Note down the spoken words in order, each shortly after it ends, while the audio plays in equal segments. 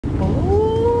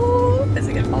Ooh, is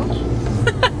it gonna fall?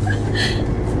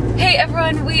 Hey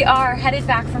everyone, we are headed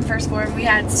back from First Form. We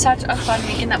had such a fun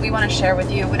weekend that we want to share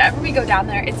with you. Whenever we go down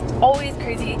there, it's always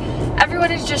crazy.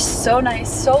 Everyone is just so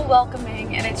nice, so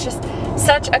welcoming, and it's just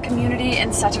such a community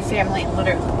and such a family,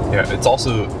 literally. Yeah,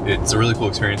 it's a really cool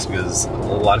experience because a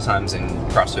lot of times in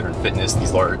CrossFit and fitness,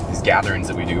 these gatherings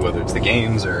that we do, whether it's the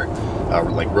games or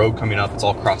like Rogue coming up, it's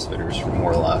all CrossFitters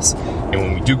more or less. And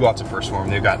when we do go out to First Form,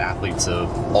 they've got athletes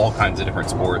of all kinds of different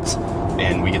sports,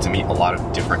 and we get to meet a lot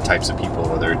of different types of people,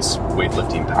 whether it's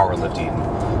weightlifting, powerlifting,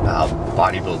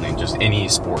 bodybuilding, just any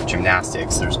sport,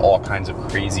 gymnastics. There's all kinds of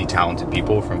crazy talented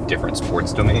people from different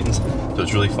sports domains. So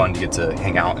it's really fun to get to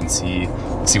hang out and see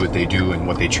what they do and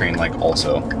what they train like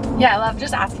also. Yeah, I love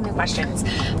just asking the questions.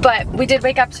 But we did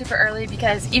wake up super early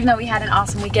because even though we had an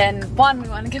awesome weekend, one, we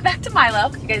want to get back to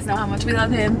Milo. You guys know how much we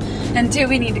love him. And two,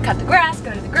 we need to cut the grass,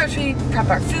 go to the grocery, prep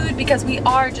our food because we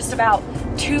are just about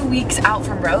 2 weeks out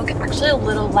from Rogue, actually a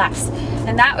little less.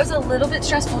 And that was a little bit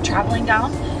stressful traveling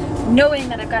down, knowing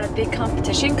that I've got a big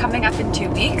competition coming up in 2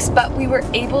 weeks, but we were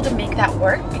able to make that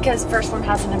work because First Form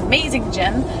has an amazing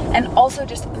gym and also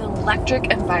just an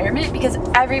electric environment because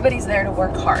everybody's there to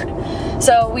work hard.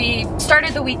 So we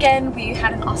started the weekend, we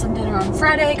had an awesome dinner on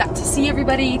Friday, got to see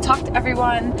everybody, talk to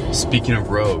everyone. Speaking of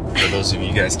Rogue, for those of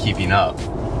you guys keeping up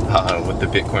with the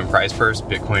Bitcoin prize purse,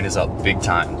 Bitcoin is up big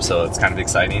time, so it's kind of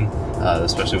exciting,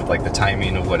 especially with like the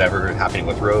timing of whatever happening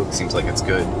with Rogue. Seems like it's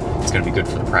good. It's going to be good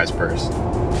for the prize purse.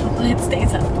 Hopefully it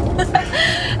stays up.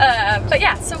 But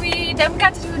yeah, so we then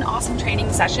got to do an awesome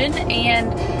training session,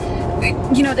 and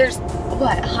you know, there's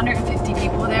what, 150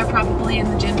 people there probably in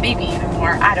the gym, maybe even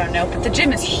more, I don't know, but the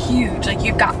gym is huge. Like,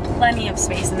 you've got plenty of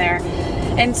space in there.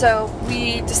 And so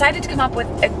we decided to come up with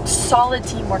a solid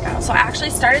team workout. So I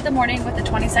actually started the morning with a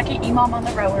 20-second EMOM on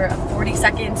the rower of 40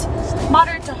 seconds,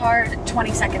 moderate to hard,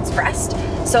 20 seconds rest.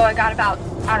 So I got about,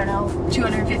 I don't know,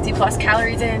 250 plus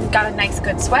calories in, got a nice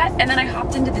good sweat, and then I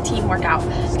hopped into the team workout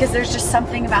because there's just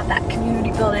something about that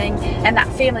community building and that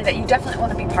family that you definitely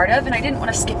want to be part of, and I didn't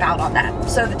want to skip out on that.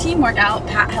 So the team workout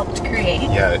Pat helped create.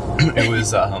 Yeah, it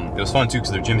was fun too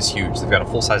because their gym is huge. They've got a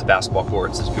full-size basketball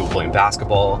court, so there's people playing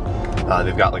basketball.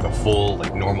 They've got like a full,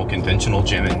 like, normal conventional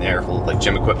gym in there full of like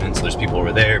gym equipment, so there's people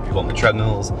over there, people on the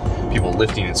treadmills, people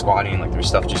lifting and squatting, like there's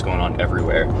stuff just going on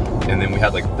everywhere. And then we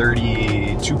had like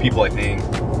 32 people, I think,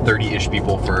 30-ish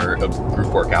people for a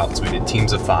group workout. So we did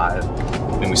teams of 5,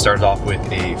 and we started off with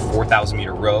a 4,000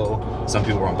 meter row. Some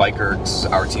people were on bike ergs.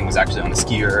 Our team was actually on a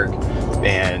ski erg.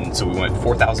 And so we went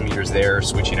 4,000 meters there,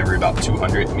 switching every about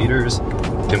 200 meters.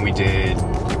 Then we did,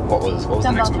 what was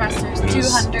the next movement? Dumbbell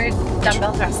thrusters, 200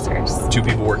 dumbbell thrusters. 2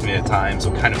 people working at a time,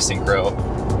 so kind of synchro.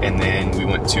 And then we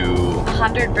went to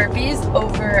 100 burpees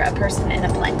over a person in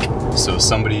a plank. So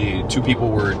 2 people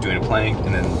were doing a plank,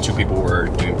 and then 2 people were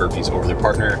doing burpees over their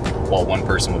partner while 1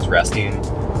 person was resting.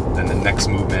 Then the next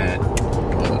movement,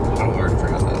 I don't know, I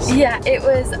forgot this. Yeah, it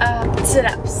was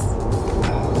sit-ups.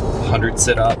 100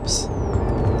 sit-ups.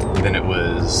 Then it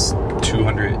was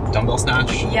 200 dumbbell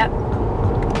snatch. Yep.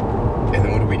 And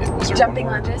then what did we do? Was there jumping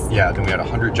lunges? Yeah, then we had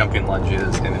 100 jumping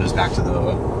lunges, and then it was back to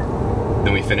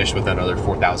then we finished with another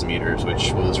 4,000 meters,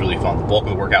 which was really fun. The bulk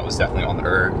of the workout was definitely on the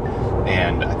erg,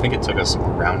 and I think it took us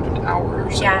around an hour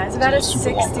or so. Yeah, it's about a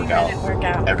 60-minute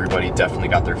workout. Everybody definitely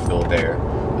got their fill there,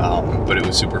 but it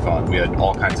was super fun. We had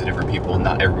all kinds of different people.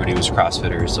 Not everybody was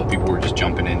CrossFitters, so people were just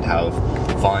jumping in to have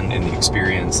fun in the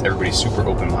experience. Everybody's super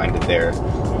open-minded there,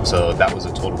 so that was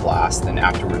a total blast. And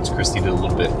afterwards, Christy did a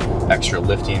little bit extra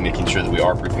lifting, making sure that we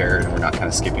are prepared and we're not kind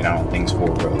of skipping out on things for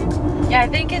Rogue. Yeah, I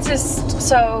think it's just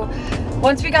so.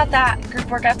 Once we got that group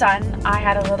workout done, I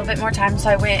had a little bit more time,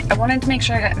 so I wanted to make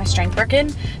sure I got my strength work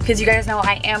in, because you guys know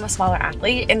I am a smaller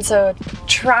athlete, and so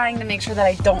trying to make sure that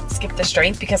I don't skip the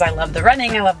strength, because I love the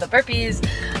running, I love the burpees,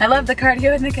 I love the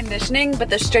cardio and the conditioning, but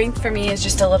the strength for me is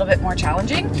just a little bit more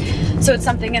challenging. So it's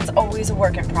something that's always a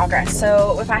work in progress.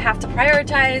 So if I have to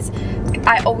prioritize,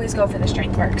 I always go for the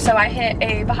strength work. So I hit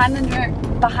a behind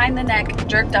the neck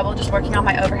jerk double, just working on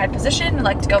my overhead position. I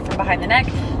like to go from behind the neck,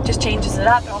 just changes it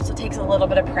up. It also takes a little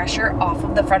bit of pressure off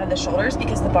of the front of the shoulders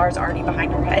because the bar is already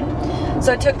behind your head.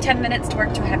 So it took 10 minutes to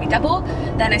work to a heavy double.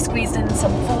 Then I squeezed in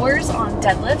some 4s on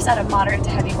deadlifts at a moderate to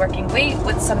heavy working weight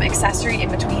with some accessory in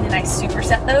between, and I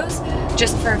superset those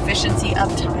just for efficiency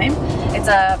of time. It's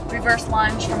a reverse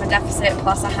lunge from a deficit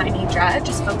plus a high knee drive,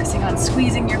 just focusing on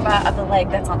squeezing your butt of the leg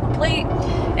that's on the plate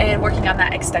and working on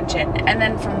that extension. And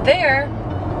then from there,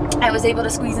 I was able to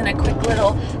squeeze in a quick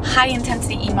little high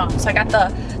intensity EMOM. So I got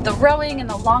the rowing and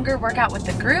the longer workout with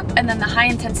the group, and then the high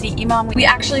intensity EMOM we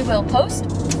actually will post.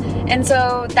 And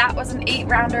so that was an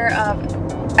 8-rounder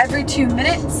of every 2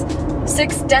 minutes,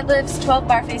 6 deadlifts, 12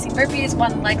 bar facing burpees,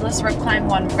 1 legless rope climb,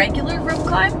 1 regular rope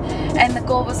climb, and the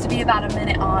goal was to be about a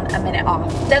minute on, a minute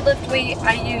off. Deadlift weight,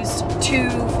 I used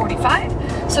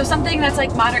 245, so something that's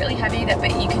like moderately heavy that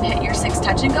but you can hit your 6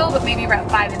 touch and go, but maybe around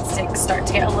 5 and 6 start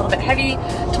to get a little bit heavy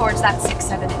towards that 6,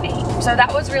 7, and 8. So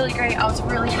that was really great. I was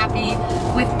really happy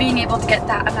with being able to get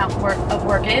that amount of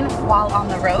work in while on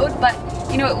the road, but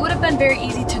you know, it would have been very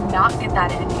easy to not get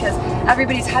that in because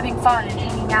everybody's having fun and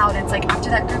hanging out. And it's like after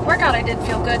that group workout, I did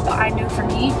feel good, but I knew for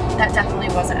me that definitely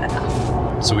wasn't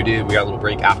enough. So we got a little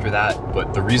break after that,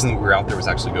 but the reason we were out there was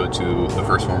actually go to the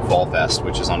First Form Fall Fest,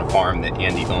 which is on a farm that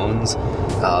Andy owns.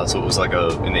 So it was like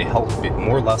and they held it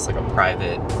more or less like a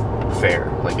private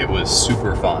fair. Like it was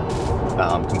super fun,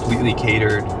 completely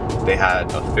catered. They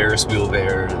had a Ferris wheel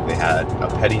there. They had a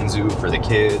petting zoo for the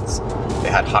kids. They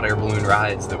had hot air balloon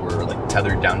rides that were like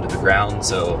tethered down to the ground.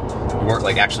 So we weren't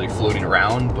like actually floating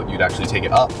around, but you'd actually take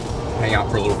it up, hang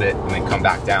out for a little bit, and then come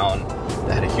back down.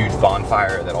 They had a huge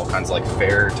bonfire that all kinds of like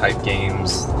fair type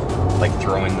games, like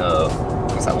throwing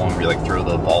what's that one where you like throw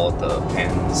the ball at the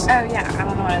pins? Oh yeah, I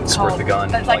don't know what it's called. Squirt the gun.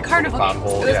 But it's like carnival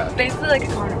games. It was basically like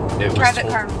a carnival, private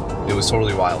carnival. It was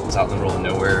totally wild. It was out in the middle of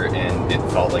nowhere, and it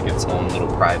felt like its own little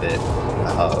private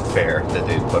fair that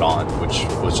they put on, which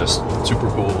was just super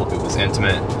cool. It was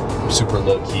intimate, super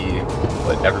low key,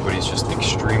 but everybody's just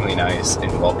extremely nice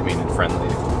and welcoming and friendly,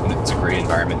 and it's a great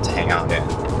environment to hang out in.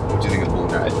 What do you think of the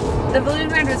balloon ride? The balloon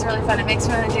ride was really fun. It makes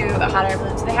me want to do a hot air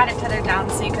balloon. So they had it tethered down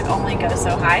so you could only go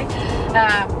so high.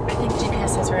 I think GPS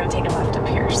says we're going to take a left up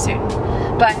here soon,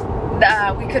 but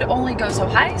we could only go so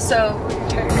high, so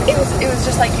it was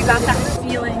just like you got that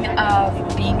feeling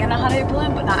of being in a hot air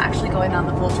balloon but not actually going on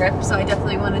the full trip. So I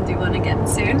definitely want to do one again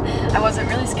soon. I wasn't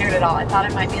really scared at all. I thought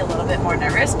I might be a little bit more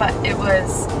nervous, but it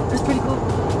was pretty cool.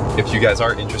 If you guys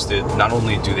are interested, not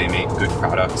only do they make good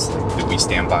products that we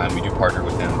stand by and we do partner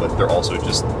with them, but they're also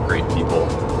just great people.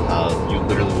 You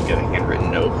literally will get a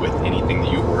handwritten note with anything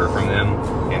that you order from them,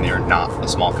 and they're not a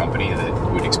small company that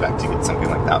you would expect to get something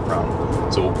like that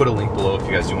from. So we'll put a link below if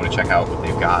you guys do want to check out what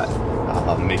they've got.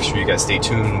 Make sure you guys stay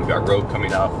tuned. We've got Rogue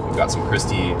coming up. We've got some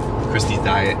Christy's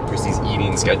diet, Christy's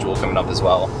eating schedule coming up as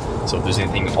well. So if there's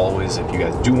anything, always, if you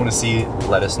guys do want to see,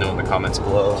 let us know in the comments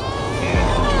below, and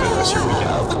enjoy the rest of your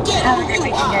weekend. Have a great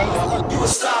weekend, guys.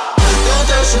 You're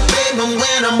just a baby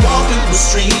when I'm walking the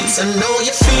streets. I know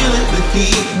you're feeling the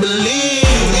heat. Believe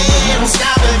they don't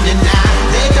stop me now.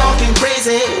 They're talking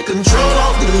crazy, control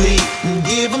all the lead.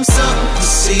 Give them something to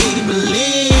see.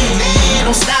 Believe they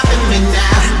don't stop me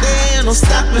now. They don't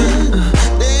stop me.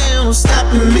 They don't stop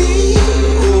me.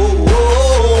 Oh,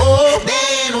 oh, oh.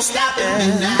 They don't stop me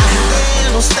now.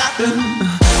 They don't stop me.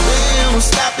 They don't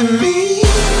stop me.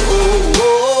 Oh,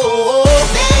 oh, oh.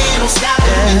 They don't stop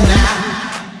me now.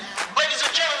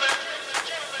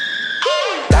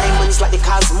 Like the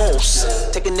cosmos,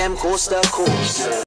 taking them coast to coast.